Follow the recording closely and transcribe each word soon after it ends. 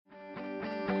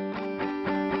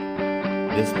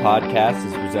This podcast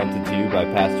is presented to you by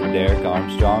Pastor Derek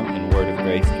Armstrong and Word of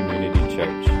Grace Community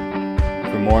Church.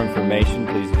 For more information,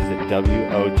 please visit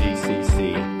wogcc.com.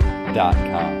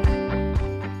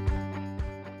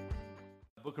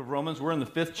 Book of Romans, we're in the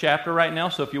 5th chapter right now,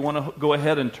 so if you want to go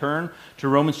ahead and turn to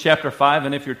Romans chapter 5,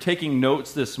 and if you're taking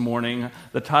notes this morning,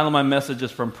 the title of my message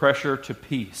is From Pressure to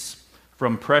Peace.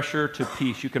 From Pressure to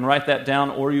Peace. You can write that down,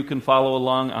 or you can follow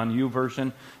along on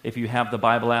YouVersion if you have the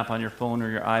Bible app on your phone or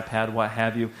your iPad, what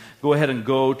have you. Go ahead and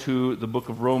go to the book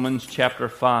of Romans chapter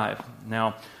 5.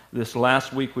 Now, this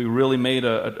last week we really made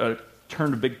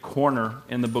turned a big corner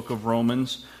in the book of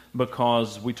Romans,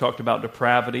 because we talked about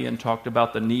depravity and talked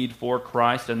about the need for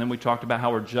Christ, and then we talked about how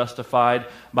we're justified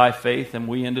by faith, and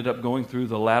we ended up going through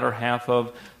the latter half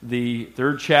of the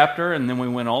 3rd chapter, and then we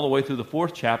went all the way through the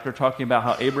 4th chapter talking about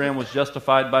how Abraham was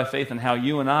justified by faith and how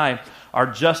you and I are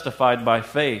justified by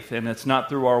faith. And it's not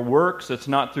through our works, it's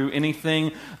not through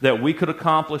anything that we could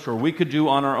accomplish or we could do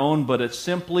on our own, but it's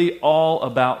simply all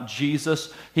about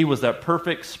Jesus. He was that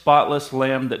perfect, spotless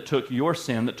lamb that took your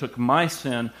sin, that took my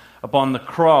sin upon the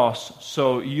cross,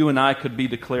 so you and I could be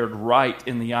declared right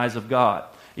in the eyes of God.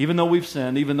 Even though we've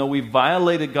sinned, even though we've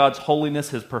violated God's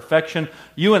holiness, His perfection,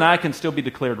 you and I can still be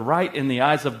declared right in the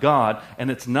eyes of God,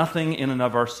 and it's nothing in and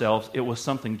of ourselves. It was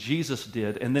something Jesus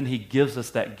did, and then He gives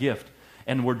us that gift,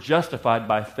 and we're justified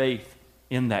by faith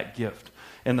in that gift,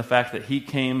 and the fact that He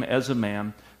came as a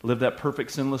man, lived that perfect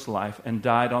sinless life, and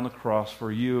died on the cross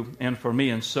for you and for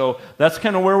me. And so that's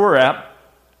kind of where we're at.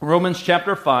 Romans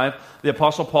chapter 5, the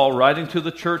Apostle Paul writing to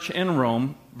the church in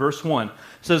Rome, verse 1,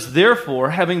 says, "Therefore,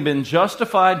 having been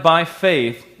justified by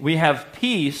faith, we have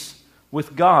peace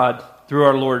with God through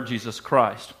our Lord Jesus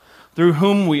Christ, through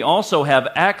whom we also have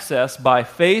access by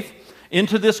faith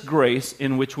into this grace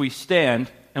in which we stand,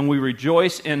 and we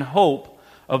rejoice in hope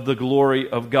of the glory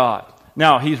of God."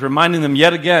 Now, he's reminding them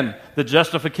yet again that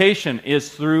justification is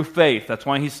through faith. That's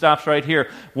why he stops right here.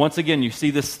 Once again, you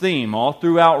see this theme all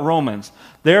throughout Romans.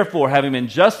 Therefore, having been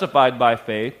justified by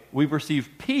faith, we've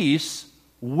received peace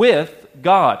with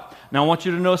God. Now, I want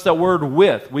you to notice that word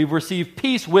with. We've received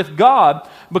peace with God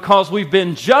because we've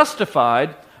been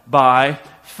justified by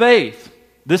faith.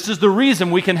 This is the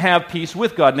reason we can have peace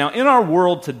with God. Now, in our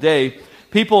world today,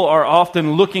 people are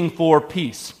often looking for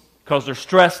peace because they're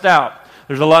stressed out.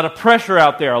 There's a lot of pressure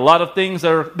out there, a lot of things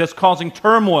that's causing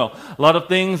turmoil, a lot of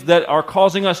things that are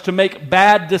causing us to make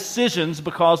bad decisions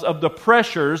because of the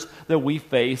pressures that we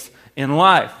face in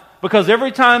life. Because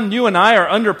every time you and I are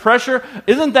under pressure,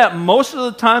 isn't that most of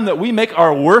the time that we make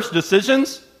our worst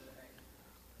decisions?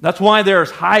 That's why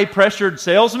there's high-pressured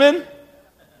salesmen,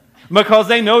 because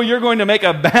they know you're going to make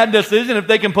a bad decision if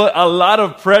they can put a lot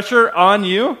of pressure on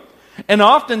you. And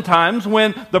oftentimes,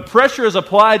 when the pressure is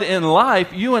applied in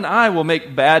life, you and I will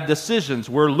make bad decisions.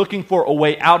 We're looking for a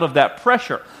way out of that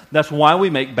pressure. That's why we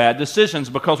make bad decisions,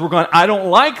 because we're going, I don't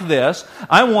like this,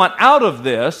 I want out of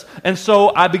this, and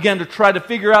so I began to try to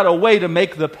figure out a way to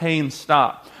make the pain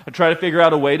stop. I try to figure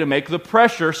out a way to make the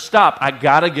pressure stop. I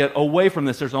got to get away from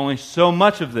this. There's only so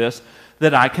much of this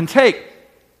that I can take.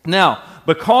 Now,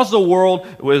 because the world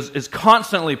is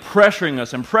constantly pressuring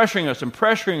us and pressuring us and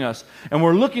pressuring us, and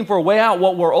we're looking for a way out,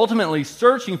 what we're ultimately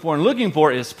searching for and looking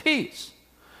for is peace.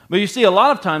 But you see, a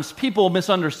lot of times people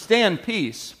misunderstand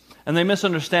peace, and they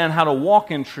misunderstand how to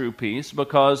walk in true peace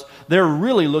because they're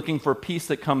really looking for peace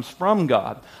that comes from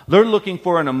God. They're looking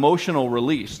for an emotional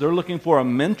release. They're looking for a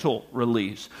mental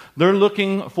release. They're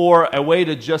looking for a way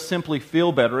to just simply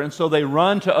feel better, and so they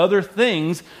run to other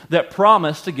things that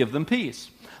promise to give them peace.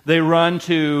 They run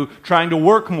to trying to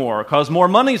work more because more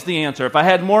money is the answer. If I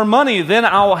had more money, then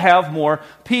I'll have more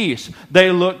peace.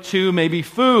 They look to maybe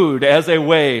food as a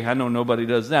way. I know nobody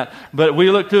does that. But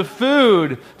we look to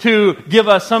food to give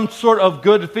us some sort of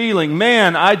good feeling.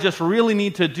 Man, I just really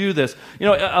need to do this. You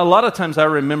know, a lot of times I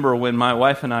remember when my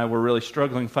wife and I were really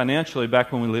struggling financially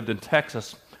back when we lived in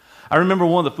Texas. I remember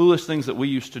one of the foolish things that we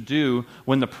used to do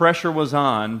when the pressure was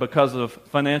on because of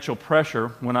financial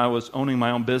pressure when I was owning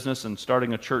my own business and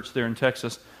starting a church there in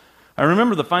Texas. I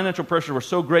remember the financial pressure was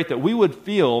so great that we would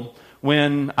feel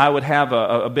when I would have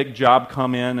a big job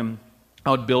come in and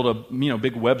I would build a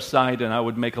big website and I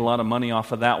would make a lot of money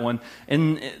off of that one.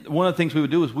 And one of the things we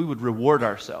would do is we would reward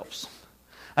ourselves.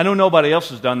 I know nobody else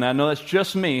has done that. No, that's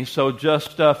just me. So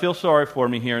just feel sorry for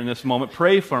me here in this moment.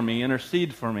 Pray for me.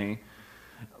 Intercede for me.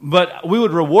 But we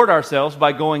would reward ourselves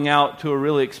by going out to a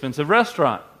really expensive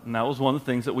restaurant. And that was one of the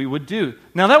things that we would do.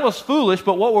 Now, that was foolish,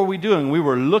 but what were we doing? We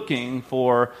were looking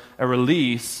for a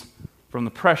release from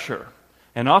the pressure.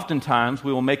 And oftentimes,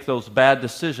 we will make those bad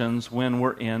decisions when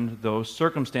we're in those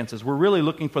circumstances. We're really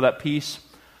looking for that peace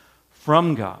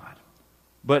from God.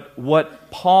 But what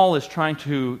Paul is trying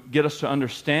to get us to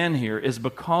understand here is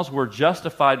because we're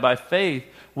justified by faith,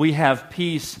 we have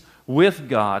peace with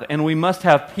God. And we must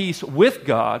have peace with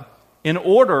God in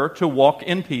order to walk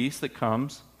in peace that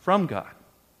comes from God.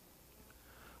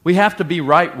 We have to be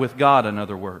right with God, in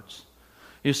other words.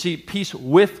 You see, peace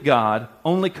with God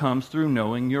only comes through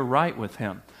knowing you're right with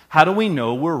Him. How do we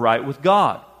know we're right with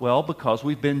God? Well, because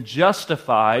we've been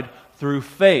justified through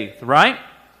faith, right?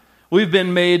 We've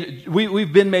been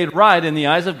made right in the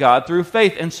eyes of God through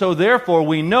faith. And so therefore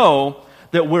we know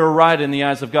that we're right in the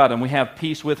eyes of God and we have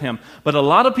peace with Him. But a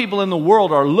lot of people in the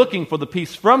world are looking for the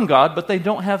peace from God, but they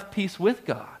don't have peace with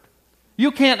God.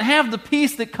 You can't have the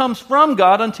peace that comes from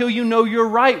God until you know you're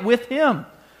right with Him.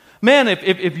 Man,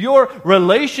 if your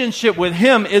relationship with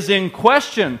Him is in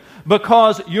question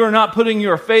because you're not putting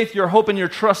your faith, your hope, and your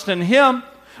trust in Him,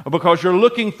 or because you're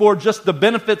looking for just the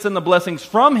benefits and the blessings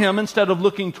from Him instead of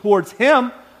looking towards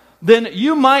Him, then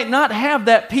you might not have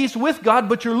that peace with God,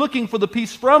 but you're looking for the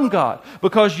peace from God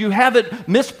because you haven't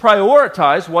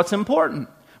misprioritized what's important.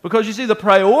 Because you see, the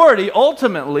priority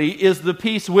ultimately is the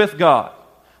peace with God,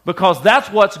 because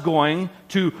that's what's going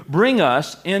to bring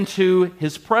us into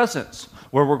His presence,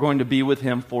 where we're going to be with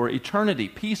Him for eternity.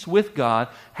 Peace with God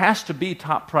has to be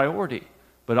top priority,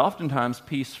 but oftentimes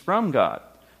peace from God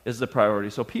is the priority.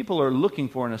 So people are looking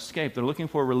for an escape. They're looking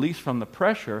for a release from the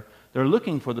pressure. They're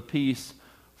looking for the peace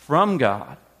from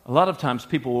God. A lot of times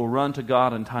people will run to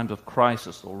God in times of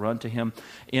crisis. They'll run to Him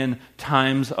in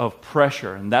times of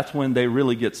pressure, and that's when they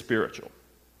really get spiritual.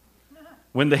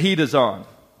 When the heat is on.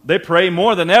 They pray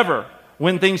more than ever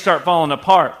when things start falling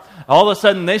apart. All of a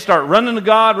sudden they start running to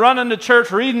God, running to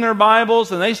church, reading their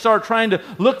Bibles, and they start trying to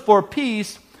look for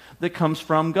peace that comes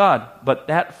from God. But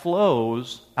that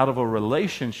flows out of a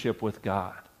relationship with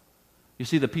God. You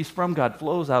see, the peace from God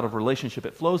flows out of relationship.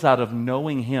 It flows out of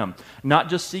knowing Him, not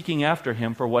just seeking after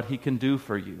Him for what He can do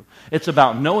for you. It's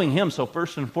about knowing Him. So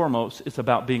first and foremost, it's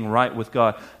about being right with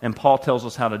God. And Paul tells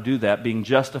us how to do that. Being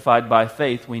justified by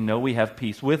faith, we know we have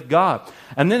peace with God.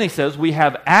 And then he says we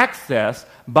have access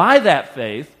by that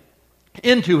faith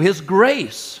into His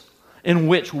grace, in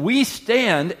which we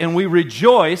stand and we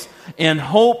rejoice in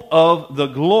hope of the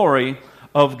glory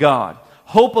of God.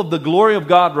 Hope of the glory of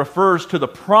God refers to the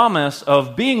promise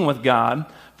of being with God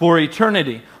for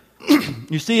eternity.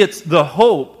 You see, it's the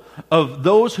hope of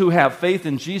those who have faith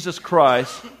in Jesus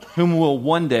Christ, whom will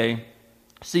one day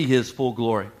see His full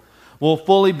glory. We'll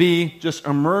fully be just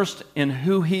immersed in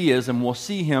who He is, and we'll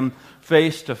see Him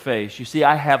face to face. You see,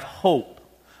 I have hope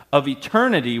of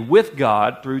eternity with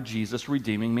God through Jesus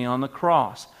redeeming me on the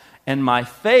cross. And my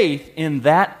faith in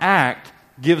that act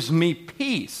gives me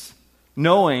peace,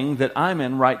 knowing that I'm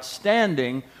in right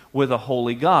standing with a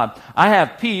holy God. I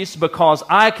have peace because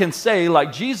I can say,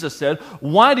 like Jesus said,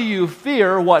 why do you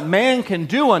fear what man can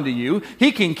do unto you?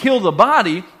 He can kill the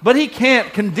body, but he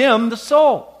can't condemn the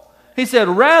soul. He said,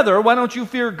 rather, why don't you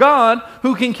fear God,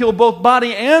 who can kill both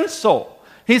body and soul?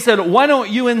 He said, why don't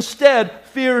you instead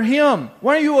fear Him?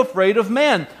 Why are you afraid of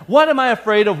man? Why am I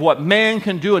afraid of what man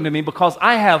can do unto me? Because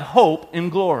I have hope in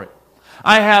glory.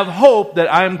 I have hope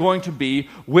that I am going to be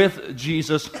with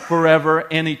Jesus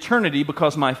forever and eternity,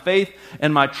 because my faith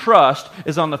and my trust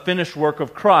is on the finished work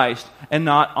of Christ and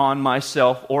not on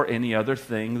myself or any other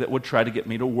thing that would try to get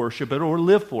me to worship it or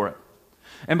live for it.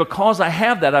 And because I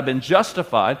have that, I've been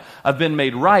justified, I've been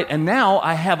made right, and now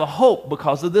I have a hope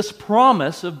because of this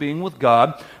promise of being with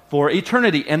God for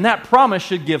eternity. And that promise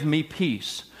should give me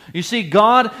peace. You see,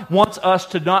 God wants us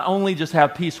to not only just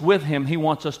have peace with Him, He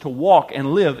wants us to walk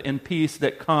and live in peace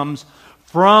that comes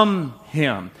from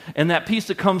Him. And that peace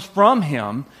that comes from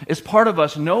Him is part of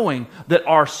us knowing that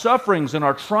our sufferings and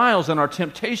our trials and our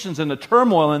temptations and the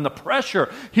turmoil and the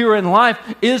pressure here in life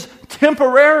is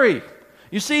temporary.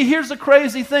 You see, here's the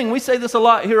crazy thing. We say this a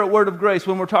lot here at Word of Grace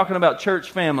when we're talking about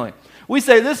church family. We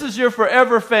say this is your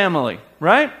forever family,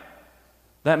 right?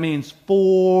 That means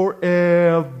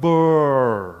forever.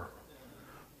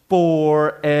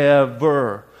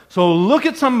 Forever. So look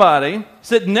at somebody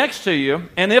sitting next to you,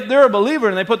 and if they're a believer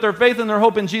and they put their faith and their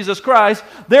hope in Jesus Christ,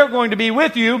 they're going to be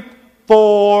with you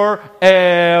forever.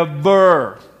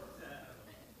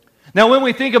 Now, when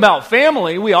we think about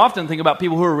family, we often think about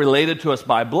people who are related to us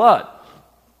by blood.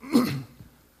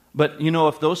 But, you know,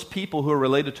 if those people who are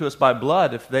related to us by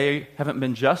blood, if they haven't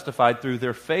been justified through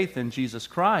their faith in Jesus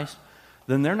Christ,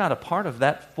 then they're not a part of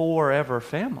that forever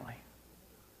family.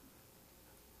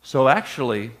 So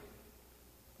actually,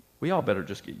 we all better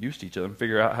just get used to each other and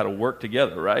figure out how to work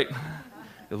together, right?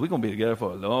 Because we're going to be together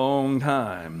for a long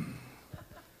time.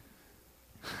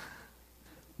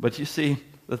 But you see,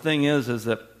 the thing is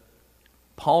that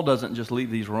Paul doesn't just leave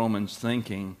these Romans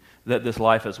thinking that this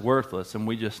life is worthless, and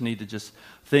we just need to just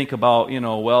think about,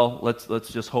 let's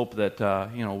just hope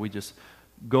that, we just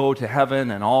go to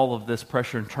heaven and all of this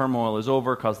pressure and turmoil is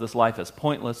over because this life is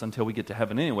pointless until we get to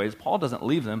heaven anyways. Paul doesn't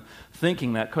leave them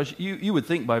thinking that, because you would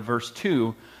think by verse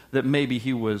 2 that maybe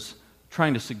he was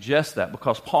trying to suggest that,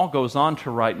 because Paul goes on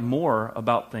to write more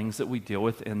about things that we deal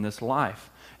with in this life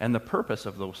and the purpose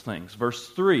of those things. Verse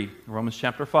 3, Romans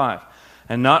chapter 5.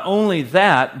 And not only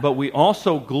that, but we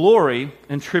also glory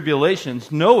in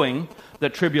tribulations, knowing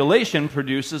that tribulation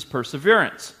produces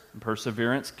perseverance. And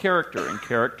perseverance, character, and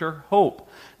character, hope.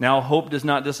 Now, hope does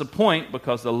not disappoint,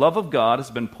 because the love of God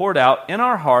has been poured out in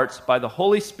our hearts by the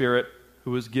Holy Spirit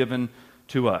who is given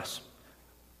to us.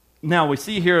 Now, we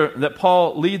see here that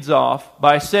Paul leads off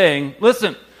by saying,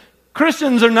 listen,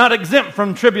 Christians are not exempt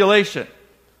from tribulation.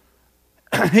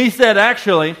 He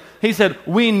said,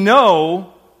 we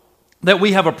know that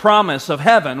we have a promise of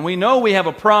heaven. We know we have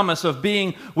a promise of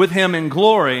being with Him in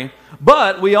glory,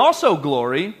 but we also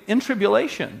glory in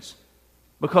tribulations,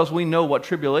 because we know what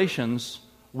tribulations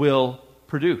will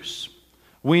produce.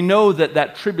 We know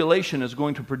that tribulation is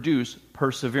going to produce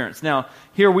perseverance. Now,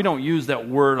 here we don't use that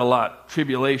word a lot,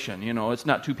 tribulation. It's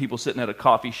not two people sitting at a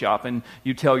coffee shop and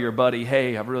you tell your buddy,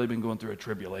 hey, I've really been going through a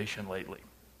tribulation lately.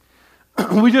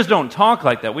 We just don't talk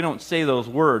like that. We don't say those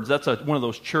words. That's one of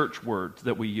those church words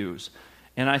that we use.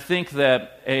 And I think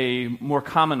that a more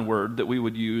common word that we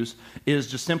would use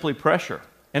is just simply pressure.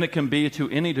 And it can be to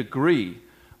any degree,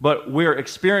 but we're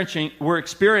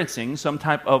experiencing some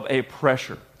type of a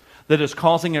pressure that is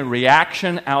causing a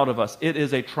reaction out of us. It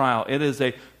is a trial. It is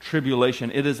a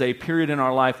tribulation. It is a period in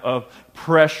our life of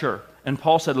pressure. And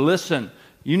Paul said, listen,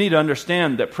 you need to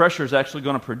understand that pressure is actually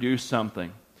going to produce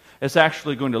something. It's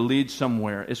actually going to lead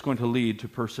somewhere. It's going to lead to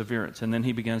perseverance. And then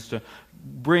he begins to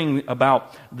bring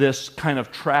about this kind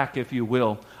of track, if you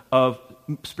will, of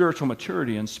spiritual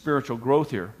maturity and spiritual growth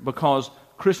here, because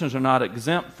Christians are not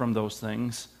exempt from those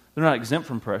things. They're not exempt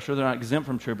from pressure. They're not exempt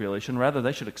from tribulation. Rather,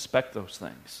 they should expect those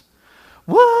things.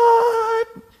 What?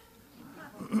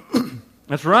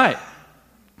 That's right.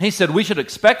 He said we should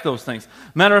expect those things.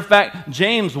 Matter of fact,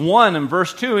 James 1 and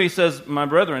verse 2, he says, my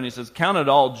brethren, he says, count it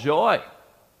all joy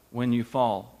when you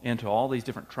fall into all these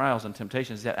different trials and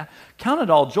temptations. He said, count it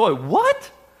all joy. What?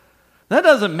 That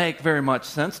doesn't make very much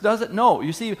sense, does it? No.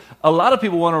 You see, a lot of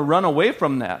people want to run away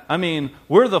from that. I mean,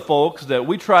 we're the folks that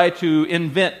we try to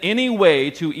invent any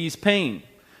way to ease pain.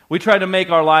 We try to make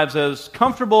our lives as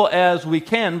comfortable as we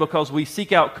can because we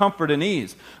seek out comfort and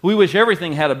ease. We wish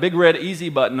everything had a big red easy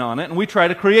button on it, and we try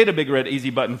to create a big red easy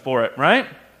button for it, right?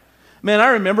 Man, I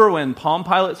remember when Palm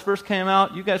Pilots first came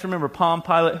out. You guys remember Palm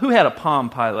Pilot? Who had a Palm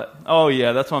Pilot? Oh,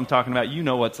 yeah, that's what I'm talking about. You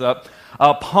know what's up.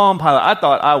 A Palm Pilot. I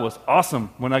thought I was awesome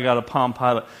when I got a Palm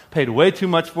Pilot. Paid way too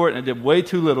much for it, and it did way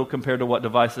too little compared to what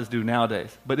devices do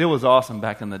nowadays. But it was awesome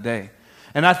back in the day.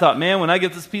 And I thought, man, when I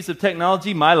get this piece of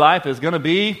technology, my life is going to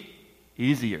be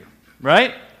easier,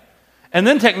 right? And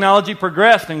then technology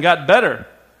progressed and got better.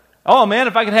 Oh, man,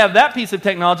 if I could have that piece of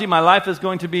technology, my life is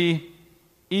going to be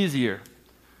easier.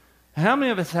 How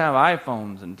many of us have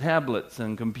iPhones and tablets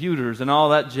and computers and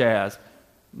all that jazz? It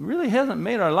really hasn't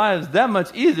made our lives that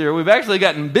much easier. We've actually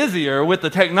gotten busier with the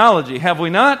technology, have we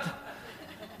not?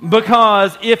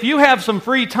 Because if you have some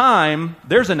free time,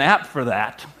 there's an app for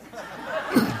that.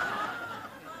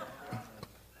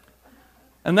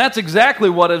 And that's exactly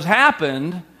what has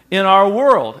happened in our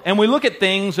world. And we look at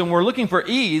things and we're looking for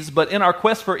ease, but in our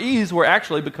quest for ease, we're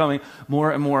actually becoming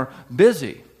more and more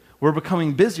busy. We're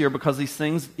becoming busier because these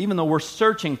things, even though we're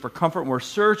searching for comfort, we're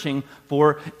searching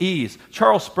for ease.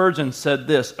 Charles Spurgeon said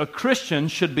this, a Christian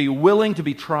should be willing to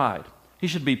be tried. He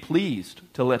should be pleased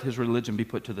to let his religion be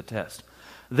put to the test.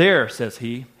 There, says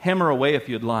he, hammer away if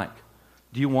you'd like.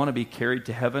 Do you want to be carried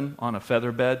to heaven on a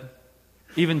feather bed?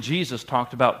 Even Jesus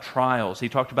talked about trials. He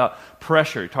talked about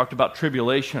pressure. He talked about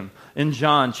tribulation. In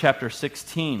John chapter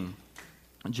 16,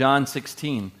 John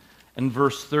 16 and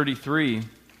verse 33,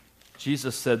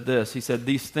 Jesus said this. He said,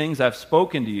 these things I've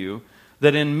spoken to you,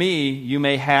 that in me you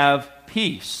may have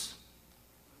peace.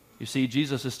 You see,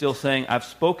 Jesus is still saying, I've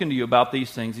spoken to you about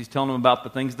these things. He's telling them about the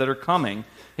things that are coming.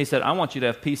 He said, I want you to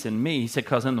have peace in me. He said,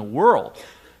 because in the world,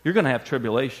 you're going to have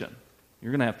tribulation.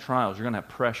 You're going to have trials. You're going to have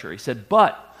pressure. He said,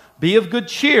 but be of good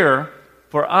cheer,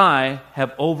 for I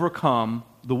have overcome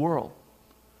the world.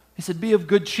 He said, be of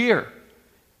good cheer,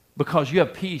 because you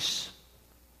have peace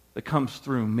that comes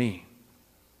through me.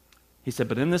 He said,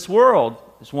 but in this world,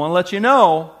 I just want to let you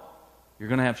know, you're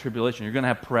going to have tribulation. You're going to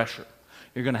have pressure.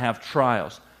 You're going to have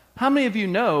trials. How many of you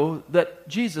know that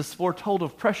Jesus foretold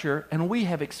of pressure, and we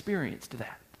have experienced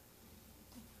that?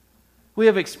 We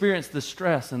have experienced the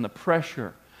stress and the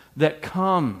pressure that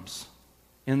comes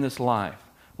in this life,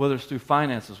 whether it's through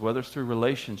finances, whether it's through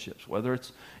relationships, whether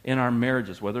it's in our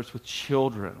marriages, whether it's with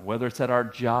children, whether it's at our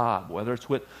job, whether it's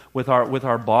with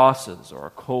our bosses or our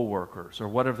coworkers or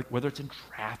whatever, whether it's in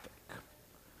traffic.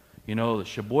 You know, the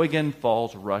Sheboygan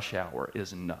Falls rush hour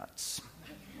is nuts.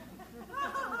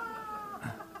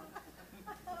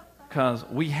 Because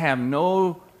we have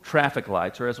no traffic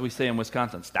lights, or as we say in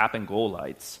Wisconsin, stop and go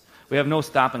lights. We have no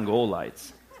stop and go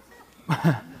lights.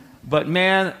 But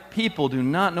man, people do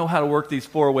not know how to work these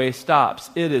four-way stops.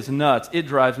 It is nuts. It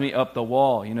drives me up the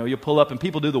wall. You know, you pull up and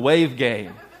people do the wave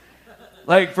game.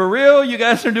 Like, for real, you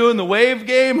guys are doing the wave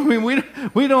game? I mean,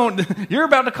 we don't, you're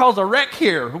about to cause a wreck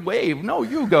here. Wave, no,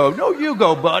 you go. No, you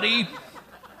go, buddy.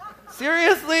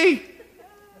 Seriously?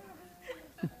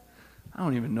 I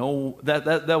don't even know.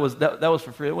 That was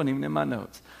for free. It wasn't even in my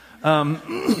notes.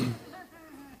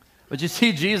 But you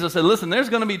see, Jesus said, listen, there's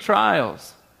going to be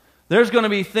trials. There's going to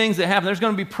be things that happen. There's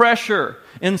going to be pressure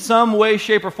in some way,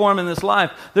 shape, or form in this life.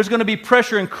 There's going to be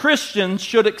pressure, and Christians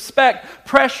should expect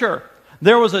pressure.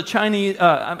 There was a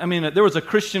there was a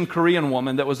Christian Korean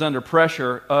woman that was under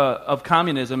pressure of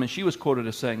communism, and she was quoted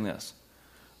as saying this: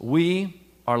 "We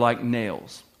are like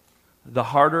nails. The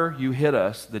harder you hit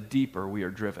us, the deeper we are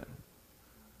driven."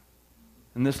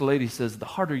 And this lady says, the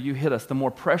harder you hit us, the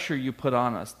more pressure you put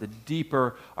on us, the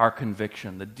deeper our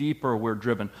conviction, the deeper we're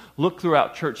driven. Look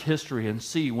throughout church history and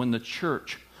see when the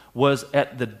church was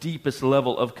at the deepest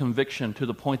level of conviction to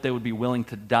the point they would be willing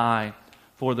to die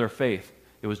for their faith.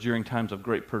 It was during times of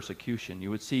great persecution.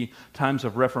 You would see times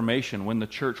of reformation when the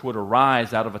church would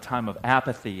arise out of a time of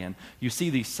apathy. And you see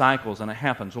these cycles, and it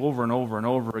happens over and over and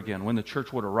over again. When the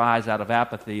church would arise out of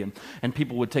apathy, and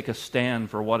people would take a stand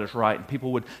for what is right. And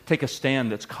people would take a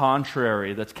stand that's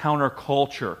contrary, that's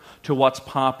counterculture to what's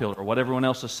popular, what everyone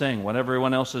else is saying, what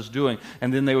everyone else is doing.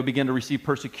 And then they would begin to receive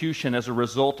persecution as a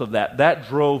result of that. That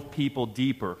drove people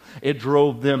deeper. It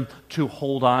drove them to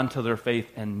hold on to their faith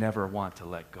and never want to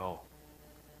let go.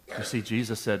 You see,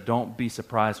 Jesus said, don't be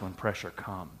surprised when pressure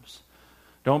comes.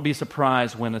 Don't be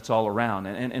surprised when it's all around.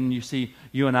 And you see,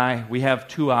 you and I, we have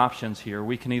two options here.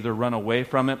 We can either run away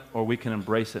from it, or we can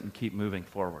embrace it and keep moving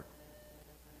forward.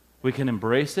 We can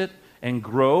embrace it and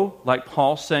grow, like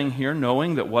Paul's saying here,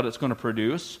 knowing that what it's going to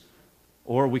produce,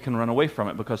 or we can run away from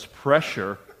it, because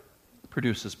pressure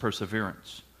produces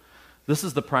perseverance. This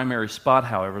is the primary spot,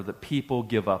 however, that people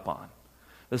give up on.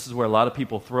 This is where a lot of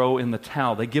people throw in the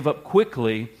towel. They give up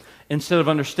quickly instead of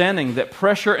understanding that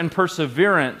pressure and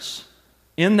perseverance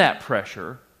in that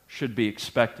pressure should be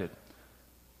expected.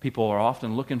 People are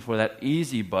often looking for that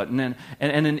easy button,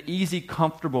 and an easy,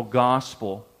 comfortable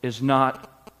gospel is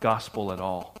not gospel at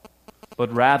all, but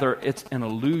rather it's an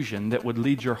illusion that would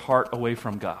lead your heart away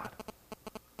from God.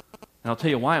 And I'll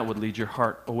tell you why it would lead your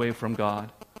heart away from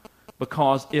God.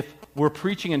 Because if we're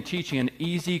preaching and teaching an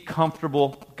easy,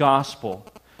 comfortable gospel,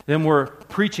 then we're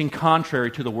preaching contrary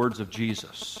to the words of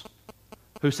Jesus,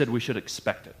 who said we should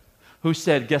expect it. Who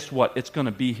said, guess what? It's going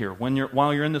to be here.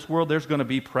 While you're in this world, there's going to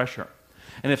be pressure.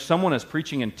 And if someone is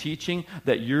preaching and teaching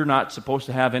that you're not supposed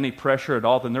to have any pressure at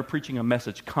all, then they're preaching a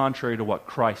message contrary to what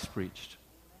Christ preached.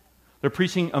 They're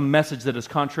preaching a message that is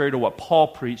contrary to what Paul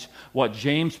preached, what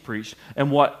James preached,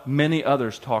 and what many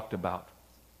others talked about.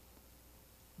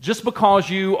 Just because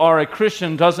you are a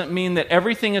Christian doesn't mean that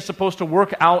everything is supposed to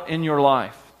work out in your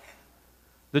life.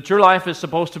 That your life is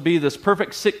supposed to be this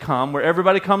perfect sitcom where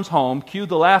everybody comes home, cue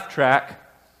the laugh track,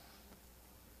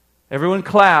 everyone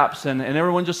claps, and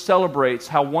everyone just celebrates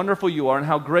how wonderful you are and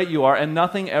how great you are, and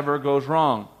nothing ever goes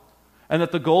wrong. And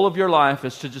that the goal of your life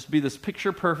is to just be this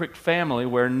picture-perfect family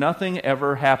where nothing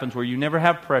ever happens, where you never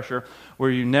have pressure,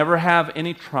 where you never have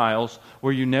any trials,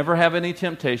 where you never have any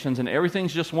temptations, and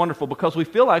everything's just wonderful, because we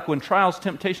feel like when trials,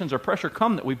 temptations, or pressure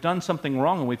come that we've done something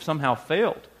wrong and we've somehow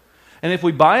failed. And if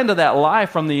we buy into that lie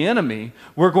from the enemy,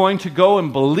 we're going to go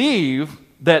and believe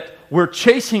that we're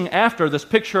chasing after this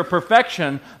picture of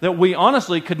perfection that we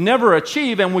honestly could never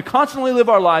achieve, and we constantly live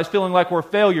our lives feeling like we're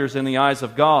failures in the eyes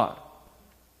of God.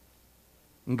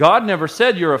 And God never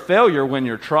said you're a failure when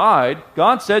you're tried.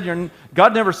 God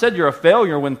never said you're a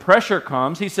failure when pressure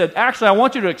comes. He said, actually, I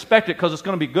want you to expect it because it's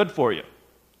going to be good for you.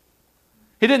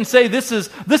 He didn't say this is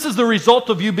the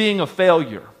result of you being a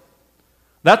failure.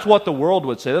 That's what the world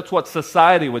would say. That's what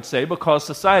society would say, because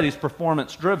society is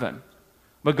performance-driven.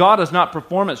 But God is not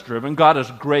performance-driven. God is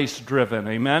grace-driven.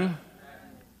 Amen?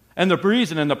 And the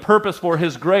reason and the purpose for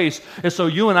His grace is so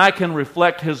you and I can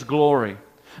reflect His glory.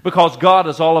 Because God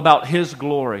is all about His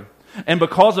glory. And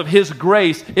because of His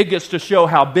grace, it gets to show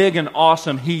how big and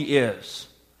awesome He is.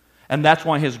 And that's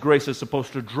why His grace is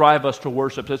supposed to drive us to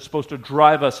worship. It's supposed to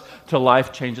drive us to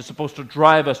life change. It's supposed to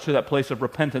drive us to that place of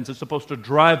repentance. It's supposed to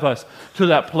drive us to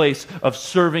that place of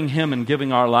serving Him and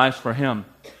giving our lives for Him,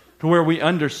 to where we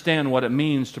understand what it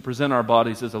means to present our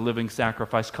bodies as a living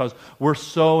sacrifice, because we're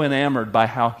so enamored by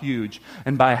how huge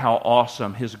and by how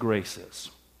awesome His grace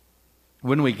is.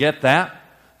 When we get that,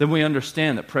 then we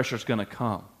understand that pressure's going to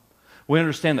come. We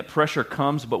understand that pressure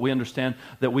comes, but we understand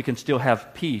that we can still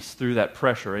have peace through that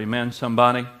pressure. Amen,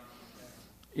 somebody?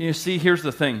 You see, here's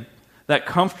the thing. That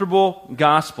comfortable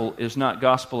gospel is not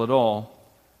gospel at all,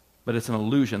 but it's an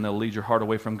illusion that'll lead your heart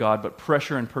away from God. But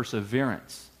pressure and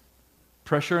perseverance,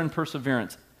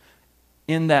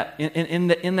 in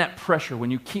that pressure,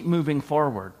 when you keep moving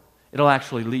forward, it'll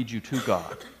actually lead you to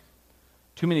God.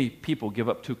 Too many people give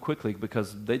up too quickly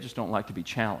because they just don't like to be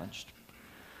challenged.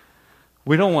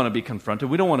 We don't want to be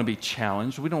confronted. We don't want to be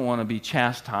challenged. We don't want to be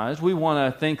chastised. We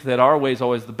want to think that our way is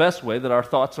always the best way, that our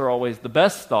thoughts are always the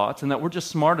best thoughts, and that we're just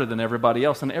smarter than everybody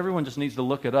else, and everyone just needs to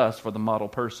look at us for the model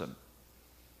person.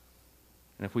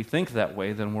 And if we think that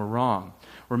way, then we're wrong.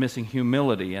 We're missing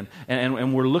humility, and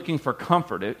we're looking for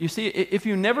comfort. You see, if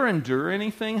you never endure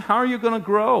anything, how are you going to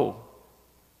grow?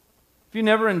 If you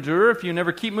never endure, if you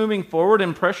never keep moving forward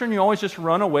in pressure, and you always just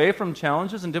run away from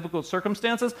challenges and difficult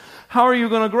circumstances, how are you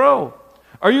going to grow?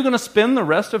 Are you going to spend the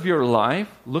rest of your life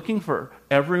looking for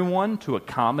everyone to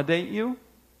accommodate you?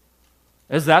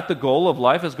 Is that the goal of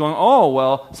life? Is going, oh,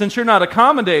 well, since you're not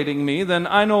accommodating me, then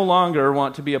I no longer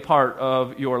want to be a part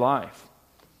of your life.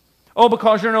 Oh,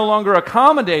 because you're no longer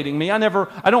accommodating me, I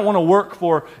don't want to work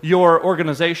for your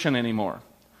organization anymore.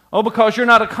 Oh, because you're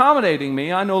not accommodating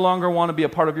me, I no longer want to be a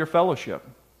part of your fellowship.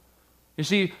 You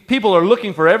see, people are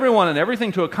looking for everyone and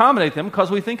everything to accommodate them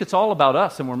because we think it's all about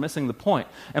us and we're missing the point.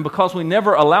 And because we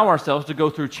never allow ourselves to go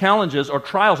through challenges or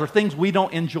trials or things we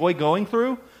don't enjoy going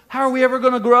through, how are we ever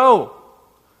going to grow?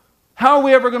 How are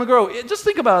we ever going to grow? Just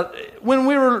think about when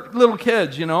we were little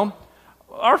kids,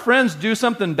 our friends do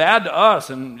something bad to us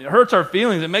and it hurts our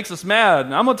feelings, it makes us mad,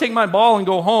 and I'm going to take my ball and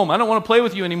go home. I don't want to play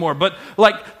with you anymore. But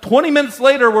like 20 minutes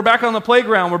later, we're back on the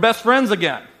playground, we're best friends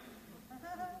again.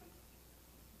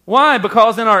 Why?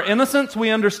 Because in our innocence, we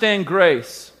understand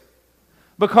grace.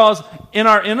 Because in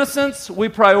our innocence, we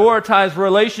prioritize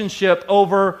relationship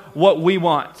over what we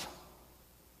want.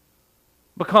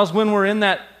 Because when we're in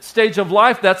that stage of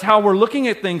life, that's how we're looking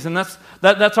at things, and that's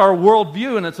our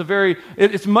worldview, and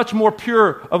it's much more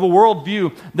pure of a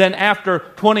worldview than after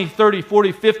 20, 30,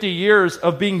 40, 50 years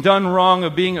of being done wrong,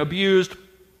 of being abused,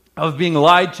 of being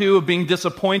lied to, of being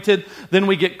disappointed. Then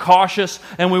we get cautious,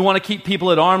 and we want to keep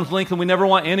people at arm's length, and we never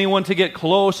want anyone to get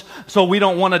close, so we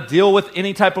don't want to deal with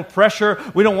any type of pressure.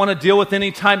 We don't want to deal with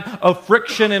any type of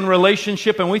friction in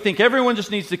relationship, and we think everyone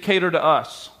just needs to cater to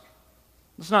us.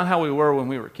 That's not how we were when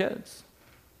we were kids.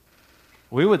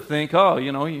 We would think, oh,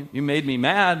 you made me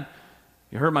mad.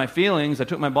 You hurt my feelings. I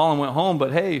took my ball and went home,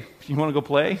 but hey, you want to go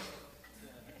play?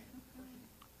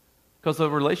 Because the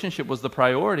relationship was the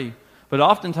priority. But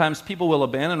oftentimes people will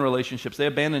abandon relationships. They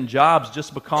abandon jobs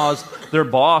just because their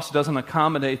boss doesn't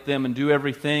accommodate them and do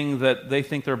everything that they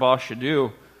think their boss should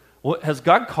do. Well, has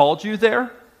God called you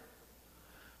there?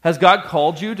 Has God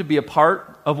called you to be a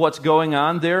part of what's going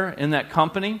on there in that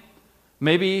company?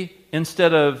 Maybe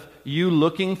instead of you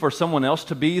looking for someone else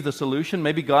to be the solution,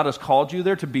 maybe God has called you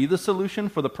there to be the solution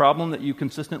for the problem that you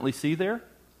consistently see there.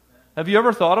 Have you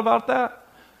ever thought about that?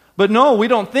 But no, we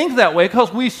don't think that way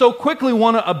because we so quickly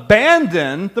want to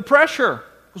abandon the pressure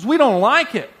because we don't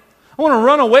like it. I want to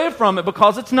run away from it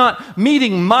because it's not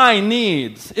meeting my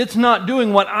needs. It's not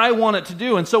doing what I want it to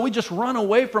do. And so we just run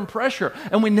away from pressure,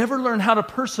 and we never learn how to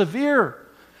persevere,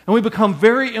 and we become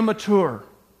very immature.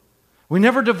 We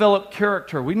never develop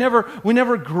character. We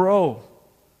never grow.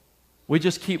 We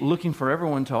just keep looking for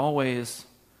everyone to always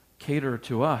cater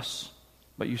to us.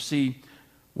 But you see,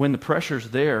 when the pressure's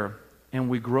there and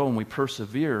we grow and we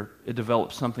persevere, it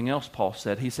develops something else, Paul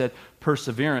said. He said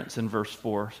perseverance in verse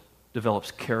 4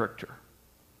 develops character.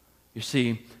 You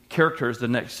see, character is the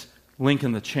next link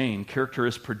in the chain. Character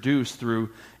is produced through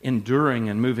enduring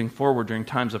and moving forward during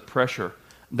times of pressure.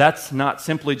 That's not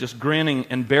simply just grinning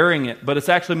and bearing it, but it's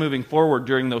actually moving forward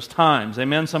during those times.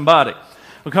 Amen, somebody?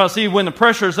 Because, see, when the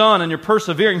pressure's on and you're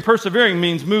persevering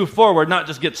means move forward, not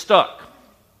just get stuck.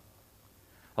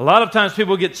 A lot of times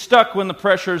people get stuck when the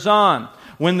pressure's on.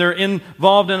 When they're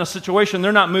involved in a situation,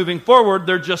 they're not moving forward,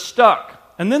 they're just stuck.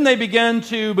 And then they begin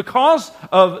to, because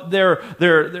of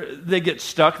they get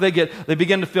stuck, they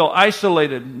begin to feel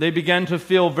isolated. They begin to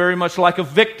feel very much like a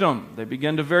victim. They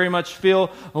begin to very much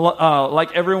feel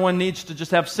like everyone needs to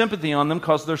just have sympathy on them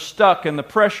because they're stuck in the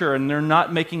pressure and they're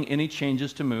not making any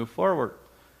changes to move forward.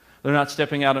 They're not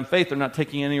stepping out in faith. They're not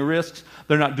taking any risks.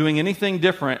 They're not doing anything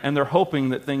different, and they're hoping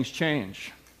that things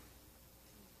change.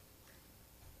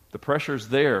 The pressure's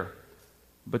there,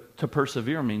 but to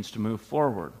persevere means to move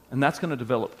forward. And that's going to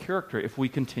develop character if we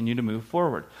continue to move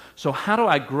forward. So how do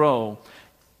I grow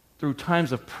through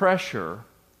times of pressure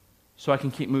so I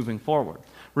can keep moving forward?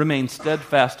 Remain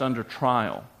steadfast under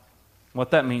trial.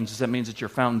 What that means is that your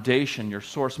foundation, your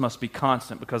source must be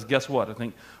constant. Because guess what? I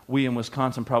think we in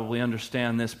Wisconsin probably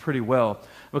understand this pretty well.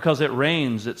 Because it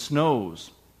rains, it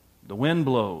snows, the wind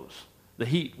blows, the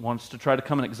heat wants to try to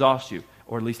come and exhaust you.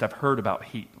 Or at least I've heard about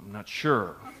heat. I'm not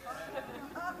sure.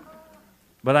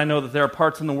 But I know that there are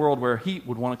parts in the world where heat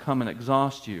would want to come and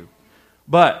exhaust you.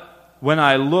 But when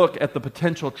I look at the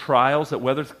potential trials that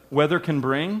weather can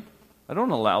bring, I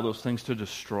don't allow those things to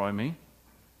destroy me.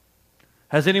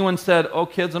 Has anyone said, "Oh,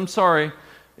 kids, I'm sorry,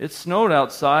 it snowed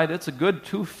outside, it's a good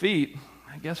 2 feet.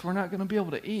 I guess we're not going to be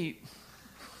able to eat.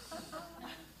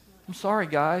 I'm sorry,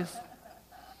 guys.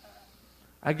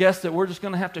 I guess that we're just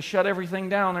going to have to shut everything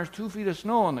down. There's 2 feet of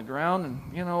snow on the ground,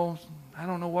 and, I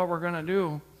don't know what we're going to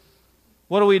do."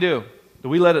 What do? Do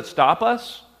we let it stop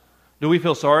us? Do we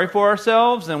feel sorry for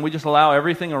ourselves and we just allow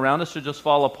everything around us to just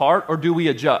fall apart? Or do we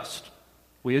adjust?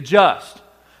 We adjust.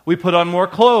 We put on more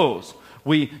clothes.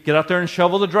 We get out there and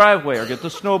shovel the driveway or get the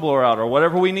snowblower out or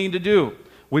whatever we need to do.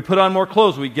 We put on more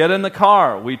clothes. We get in the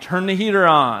car. We turn the heater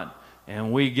on.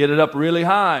 And we get it up really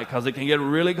high because it can get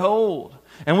really cold.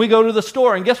 And we go to the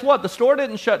store. And guess what? The store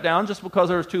didn't shut down just because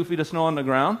there was 2 feet of snow on the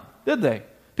ground, did they?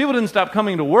 People didn't stop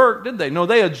coming to work, did they? No,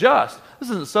 they adjust. This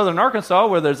isn't southern Arkansas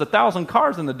where there's 1,000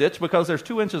 cars in the ditch because there's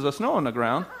 2 inches of snow on the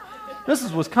ground. This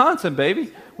is Wisconsin,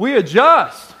 baby. We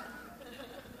adjust.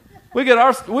 We get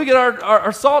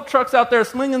our salt trucks out there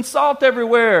slinging salt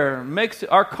everywhere. Makes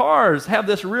our cars have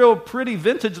this real pretty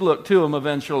vintage look to them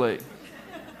eventually.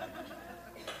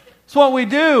 It's what we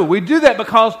do. We do that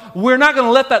because we're not going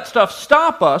to let that stuff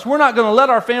stop us. We're not going to let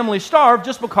our family starve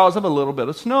just because of a little bit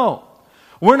of snow.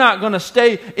 We're not going to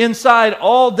stay inside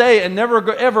all day and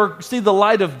never ever see the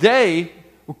light of day,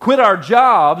 or quit our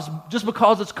jobs just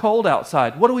because it's cold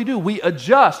outside. What do? We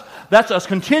adjust. That's us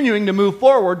continuing to move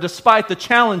forward despite the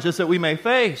challenges that we may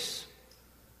face.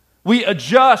 We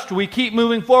adjust. We keep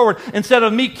moving forward. Instead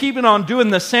of me keeping on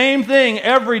doing the same thing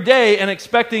every day and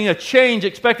expecting a change,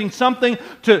 expecting something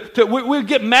we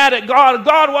get mad at God.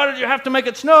 God, why did you have to make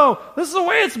it snow? This is the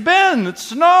way it's been. It's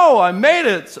snow. I made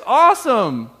it. It's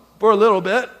awesome. For a little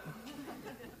bit.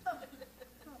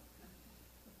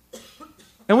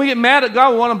 And we get mad at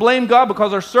God. We want to blame God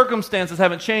because our circumstances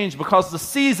haven't changed, because the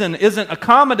season isn't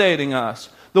accommodating us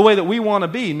the way that we want to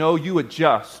be. No, you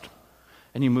adjust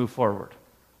and you move forward.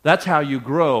 That's how you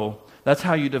grow. That's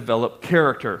how you develop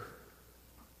character.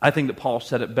 I think that Paul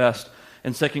said it best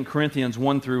in 2 Corinthians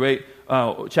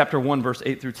 1-8, chapter 1, verse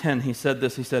 8 through 10. He said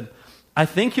this. He said, "I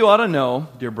think you ought to know,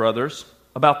 dear brothers,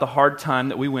 about the hard time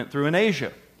that we went through in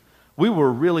Asia. We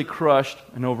were really crushed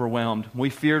and overwhelmed. We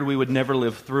feared we would never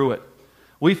live through it.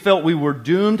 We felt we were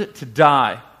doomed to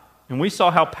die, and we saw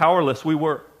how powerless we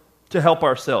were to help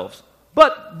ourselves.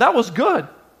 But that was good."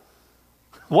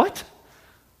 What?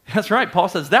 That's right. Paul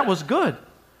says that was good.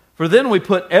 For then we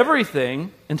put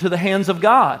everything into the hands of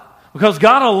God, because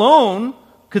God alone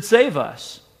could save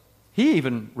us. He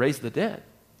even raised the dead,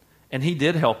 and He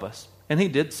did help us. And He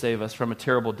did save us from a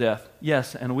terrible death.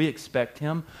 Yes, and we expect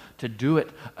Him to do it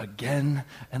again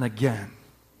and again.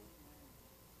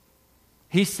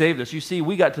 He saved us. You see,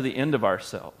 we got to the end of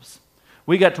ourselves.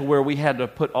 We got to where we had to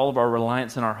put all of our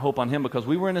reliance and our hope on Him, because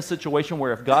we were in a situation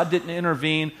where if God didn't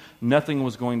intervene, nothing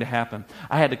was going to happen.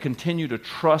 I had to continue to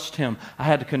trust Him. I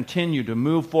had to continue to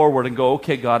move forward and go,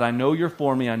 "Okay, God, I know You're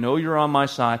for me. I know You're on my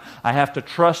side. I have to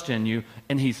trust in You."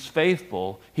 And He's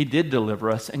faithful. He did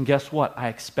deliver us. And guess what? I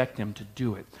expect Him to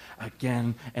do it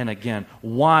again and again.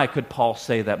 Why could Paul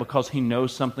say that? Because he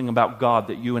knows something about God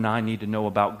that you and I need to know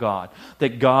about God.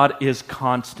 That God is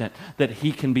constant. That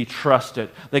He can be trusted.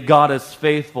 That God is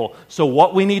faithful. So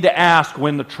what we need to ask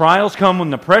when the trials come, when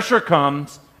the pressure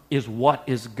comes, is what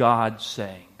is God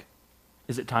saying?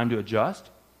 Is it time to adjust?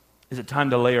 Is it time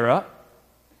to layer up?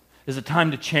 Is it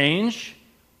time to change?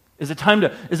 Is it time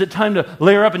to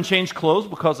layer up and change clothes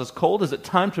because it's cold? Is it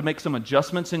time to make some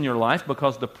adjustments in your life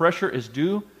because the pressure is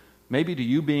due maybe to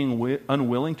you being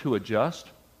unwilling to adjust?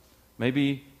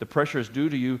 Maybe the pressure is due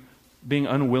to you being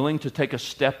unwilling to take a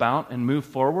step out and move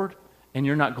forward, and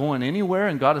you're not going anywhere,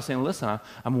 and God is saying, "Listen,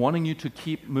 I'm wanting you to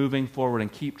keep moving forward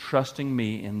and keep trusting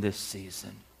Me in this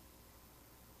season."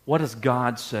 What is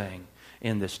God saying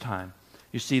in this time?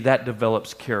 You see, that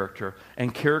develops character,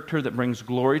 and character that brings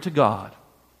glory to God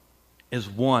is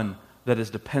one that is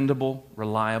dependable,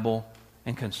 reliable,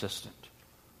 and consistent.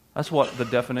 That's what the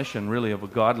definition really of a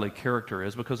godly character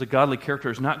is, because a godly character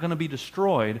is not going to be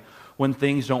destroyed when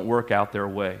things don't work out their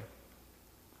way.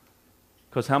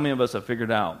 Because how many of us have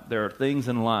figured out there are things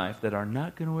in life that are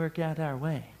not going to work out our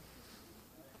way?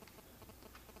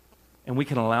 And we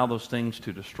can allow those things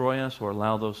to destroy us or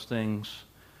allow those things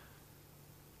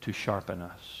to sharpen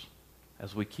us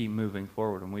as we keep moving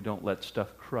forward and we don't let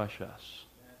stuff crush us.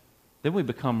 Then we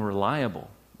become reliable.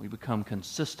 We become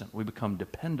consistent. We become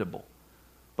dependable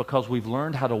because we've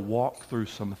learned how to walk through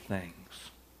some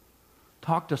things.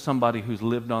 Talk to somebody who's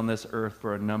lived on this earth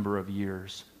for a number of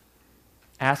years.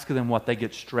 Ask them what they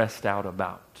get stressed out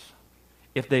about.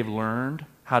 If they've learned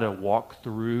how to walk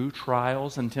through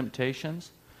trials and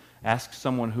temptations, ask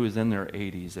someone who is in their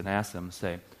 80s and ask them,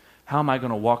 say, how am I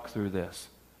going to walk through this?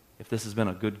 If this has been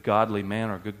a good godly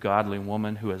man or a good godly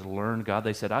woman who has learned God,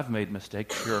 they said, I've made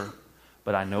mistakes, sure,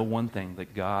 but I know one thing,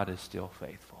 that God is still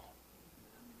faithful.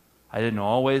 I didn't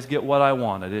always get what I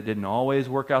wanted. It didn't always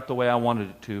work out the way I wanted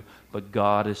it to, but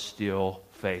God is still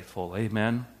faithful.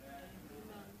 Amen?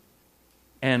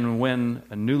 And when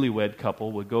a newlywed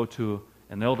couple would go to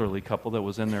an elderly couple that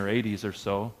was in their 80s or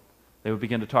so, they would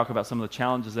begin to talk about some of the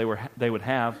challenges they would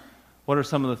have. What are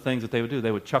some of the things that they would do?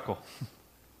 They would chuckle.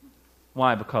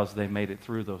 Why? Because they made it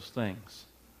through those things.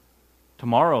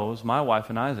 Tomorrow is my wife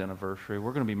and I's anniversary.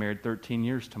 We're going to be married 13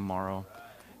 years tomorrow.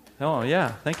 Oh, yeah,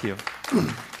 thank you.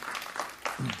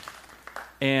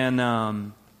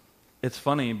 And it's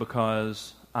funny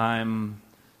because I'm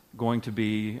going to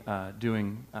be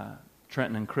doing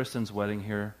Trenton and Kristen's wedding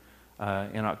here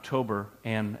in October,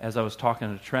 and as I was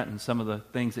talking to Trenton, some of the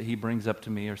things that he brings up to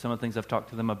me, or some of the things I've talked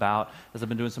to them about, as I've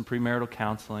been doing some premarital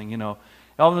counseling, all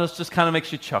of this just kind of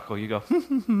makes you chuckle. You go,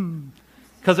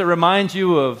 because it reminds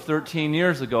you of 13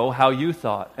 years ago, how you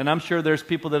thought. And I'm sure there's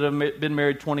people that have been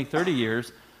married 20, 30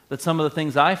 years, that some of the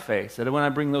things I face, that when I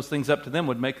bring those things up to them,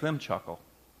 would make them chuckle.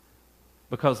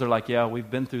 Because they're like, yeah, we've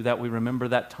been through that. We remember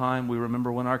that time. We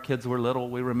remember when our kids were little.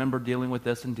 We remember dealing with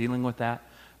this and dealing with that.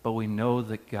 But we know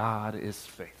that God is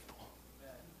faithful.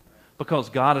 Because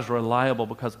God is reliable,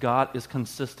 because God is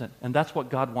consistent. And that's what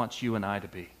God wants you and I to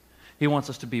be. He wants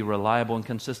us to be reliable and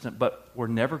consistent, but we're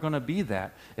never going to be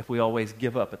that if we always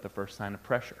give up at the first sign of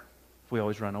pressure, if we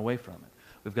always run away from it.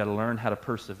 We've got to learn how to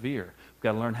persevere. We've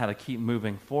got to learn how to keep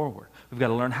moving forward. We've got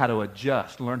to learn how to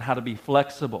adjust, learn how to be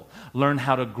flexible, learn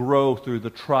how to grow through the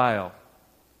trial.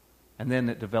 And then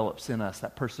it develops in us.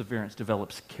 That perseverance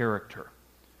develops character.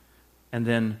 And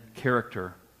then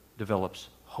character develops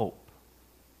hope.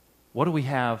 What do we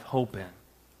have hope in?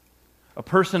 A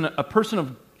person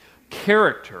of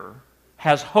character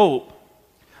has hope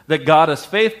that God is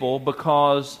faithful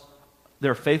because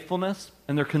their faithfulness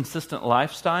and their consistent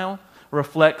lifestyle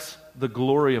reflects the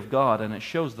glory of God, and it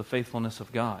shows the faithfulness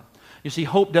of God. You see,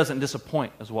 hope doesn't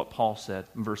disappoint, is what Paul said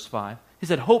in verse 5. He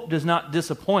said, hope does not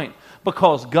disappoint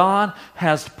because God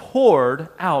has poured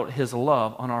out His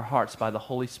love on our hearts by the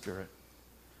Holy Spirit,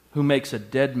 who makes a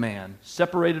dead man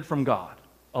separated from God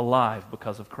alive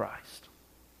because of Christ.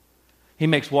 He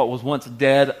makes what was once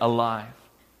dead alive.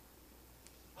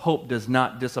 Hope does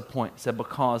not disappoint, said,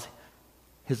 because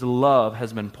His love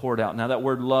has been poured out. Now that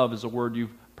word love is a word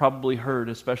you've probably heard,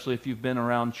 especially if you've been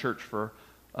around church for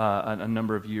a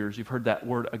number of years. You've heard that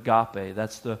word agape.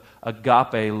 That's the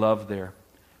agape love there.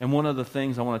 And one of the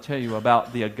things I want to tell you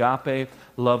about the agape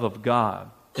love of God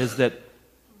is that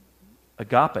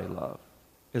agape love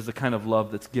is the kind of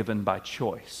love that's given by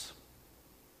choice.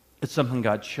 It's something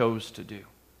God chose to do.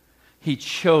 He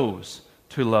chose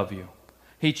to love you.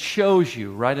 He chose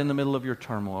you right in the middle of your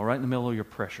turmoil, right in the middle of your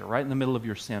pressure, right in the middle of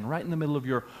your sin, right in the middle of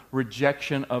your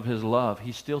rejection of His love.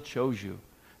 He still chose you.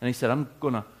 And He said, I'm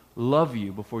going to love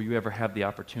you before you ever have the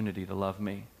opportunity to love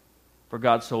me. For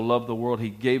God so loved the world,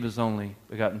 He gave His only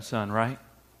begotten Son, right?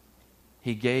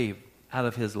 He gave out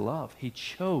of His love. He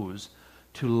chose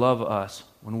to love us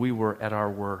when we were at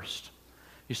our worst.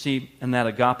 You see, and that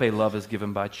agape love is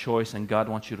given by choice, and God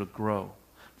wants you to grow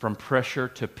from pressure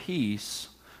to peace,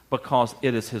 because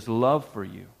it is His love for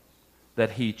you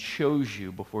that He chose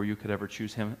you before you could ever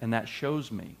choose Him. And that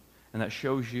shows me, and that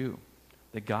shows you,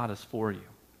 that God is for you.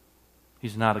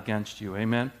 He's not against you.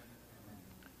 Amen?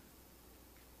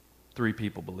 3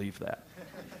 people believe that.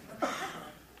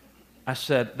 I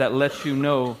said, that lets you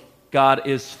know God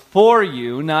is for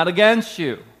you, not against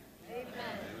you. Amen.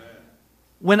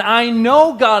 When I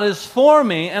know God is for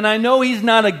me, and I know He's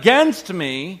not against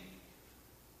me,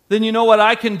 then you know what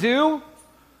I can do?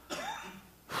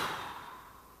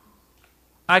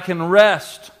 I can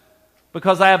rest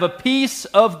because I have a peace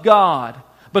of God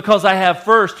Because I have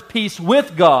first peace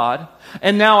with God,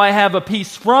 and now I have a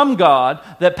peace from God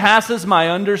that passes my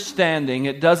understanding.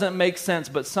 It doesn't make sense,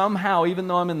 but somehow, even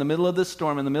though I'm in the middle of this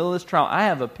storm, in the middle of this trial, I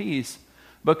have a peace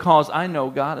because I know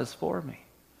God is for me.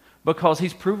 Because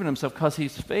He's proven Himself, because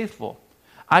He's faithful.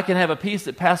 I can have a peace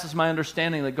that passes my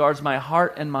understanding, that guards my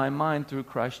heart and my mind through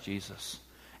Christ Jesus.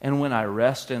 And when I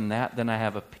rest in that, then I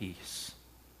have a peace.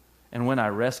 And when I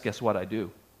rest, guess what I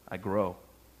do? I grow.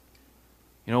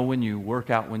 You know, when you work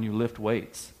out, when you lift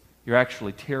weights, you're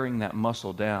actually tearing that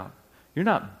muscle down. You're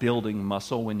not building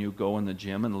muscle when you go in the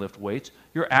gym and lift weights.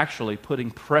 You're actually putting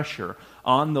pressure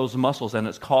on those muscles, and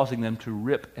it's causing them to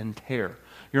rip and tear.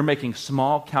 You're making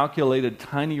small, calculated,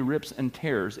 tiny rips and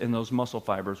tears in those muscle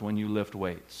fibers when you lift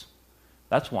weights.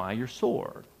 That's why you're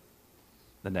sore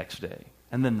the next day,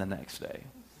 and then the next day.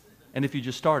 And if you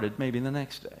just started, maybe the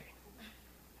next day.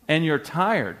 And you're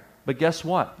tired, but guess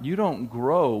what? You don't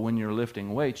grow when you're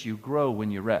lifting weights. You grow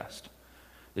when you rest.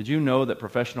 Did you know that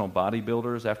professional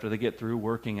bodybuilders, after they get through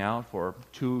working out for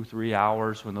 2-3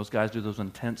 hours, when those guys do those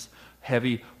intense,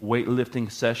 heavy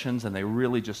weightlifting sessions and they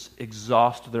really just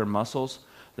exhaust their muscles,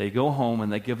 they go home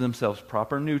and they give themselves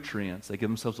proper nutrients. They give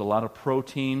themselves a lot of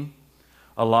protein,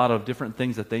 a lot of different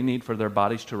things that they need for their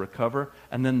bodies to recover,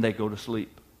 and then they go to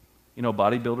sleep. You know,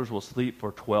 bodybuilders will sleep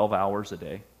for 12 hours a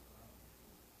day.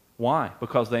 Why?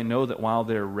 Because they know that while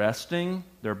they're resting,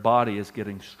 their body is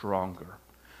getting stronger.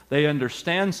 They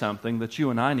understand something that you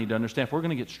and I need to understand. If we're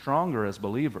going to get stronger as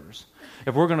believers,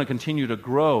 if we're going to continue to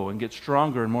grow and get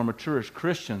stronger and more mature as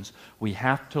Christians, we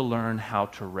have to learn how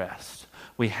to rest.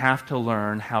 We have to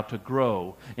learn how to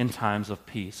grow in times of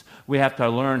peace. We have to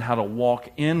learn how to walk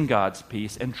in God's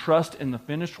peace and trust in the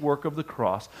finished work of the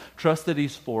cross. Trust that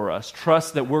He's for us.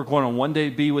 Trust that we're going to one day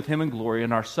be with Him in glory.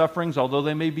 And our sufferings, although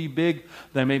they may be big,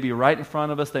 they may be right in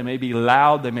front of us, they may be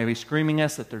loud, they may be screaming at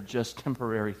us, that they're just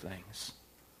temporary things.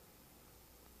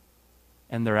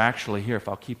 And they're actually here, if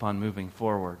I'll keep on moving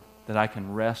forward, that I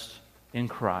can rest in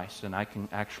Christ and I can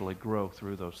actually grow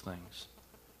through those things.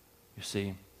 You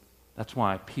see, that's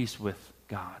why peace with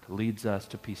God leads us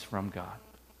to peace from God,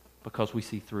 because we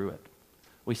see through it.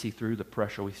 We see through the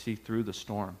pressure. We see through the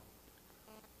storm.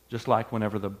 Just like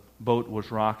whenever the boat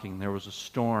was rocking, there was a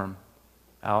storm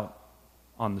out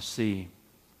on the sea,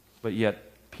 but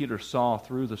yet Peter saw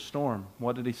through the storm.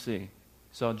 What did he see? He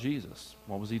saw Jesus.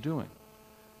 What was he doing?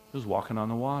 He was walking on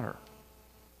the water.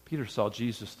 Peter saw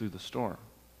Jesus through the storm.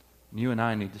 And you and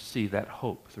I need to see that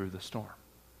hope through the storm.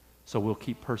 So we'll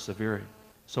keep persevering.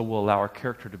 So we'll allow our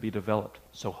character to be developed.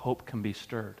 So hope can be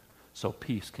stirred. So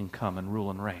peace can come and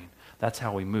rule and reign. That's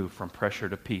how we move from pressure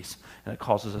to peace. And it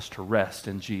causes us to rest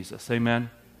in Jesus. Amen?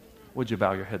 Would you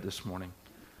bow your head this morning?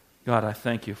 God, I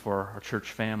thank you for our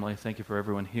church family. Thank you for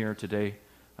everyone here today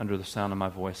under the sound of my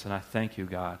voice. And I thank you,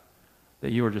 God,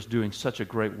 that you are just doing such a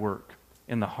great work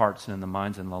in the hearts and in the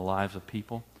minds and the lives of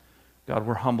people. God,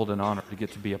 we're humbled and honored to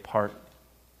get to be a part.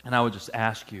 And I would just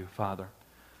ask you, Father,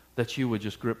 that you would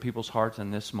just grip people's hearts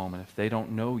in this moment. If they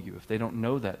don't know you, if they don't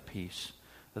know that peace,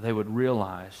 that they would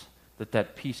realize that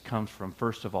that peace comes from,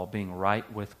 first of all, being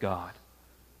right with God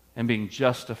and being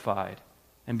justified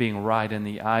and being right in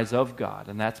the eyes of God.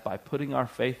 And that's by putting our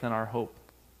faith and our hope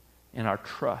and our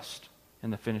trust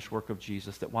in the finished work of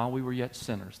Jesus, that while we were yet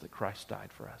sinners, that Christ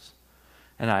died for us.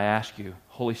 And I ask you,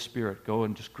 Holy Spirit, go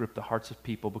and just grip the hearts of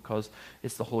people, because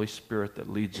it's the Holy Spirit that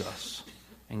leads us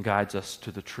and guides us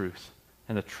to the truth.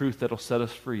 And the truth that will set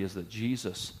us free is that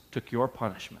Jesus took your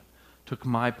punishment, took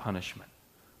my punishment,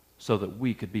 so that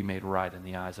we could be made right in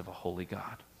the eyes of a holy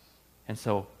God. And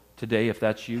so today, if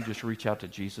that's you, just reach out to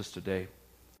Jesus today.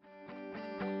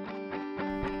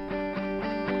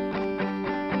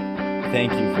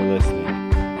 Thank you for listening.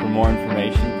 For more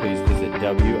information, please visit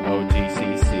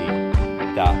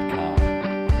WOGCC.com.